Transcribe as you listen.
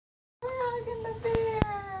hugging the bear.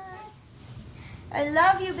 I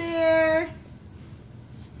love you, bear.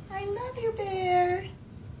 I love you, bear.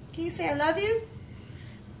 Can you say I love you?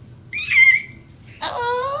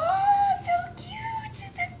 Oh, so cute. It's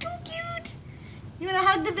so cute. You want to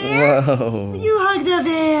hug the bear? Whoa. You hug the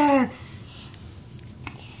bear.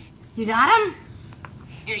 You got him?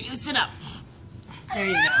 Here, you sit up. There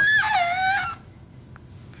you go.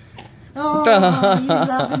 Oh, are you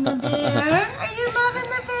loving the bear? Are you loving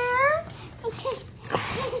the bear?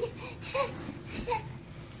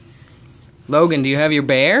 Logan, do you have your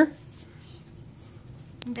bear?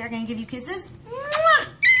 Bear gonna give you kisses?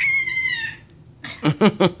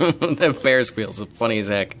 That bear squeals is funny as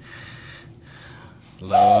heck.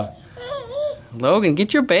 Logan,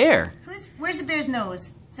 get your bear. Where's the bear's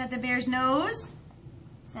nose? Is that the bear's nose?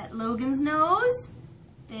 Is that Logan's nose?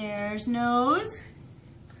 Bear's nose.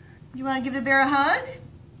 You want to give the bear a hug?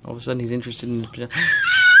 All of a sudden he's interested in...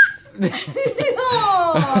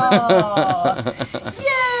 Oh!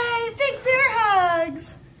 Yay! Big bear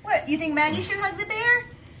hugs! What, you think Maggie should hug the bear?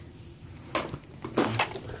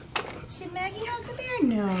 Should Maggie hug the bear?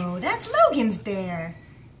 No, that's Logan's bear.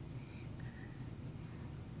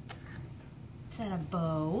 Is that a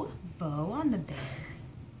bow? Bow on the bear.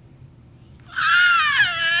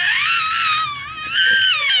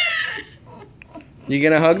 You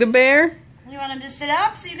gonna hug the bear? You want him to sit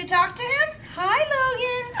up so you can talk to him? Hi,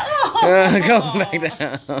 Logan. Oh. Go back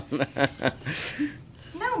down.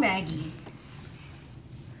 No, Maggie.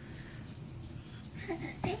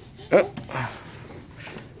 Oh.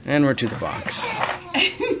 And we're to the box.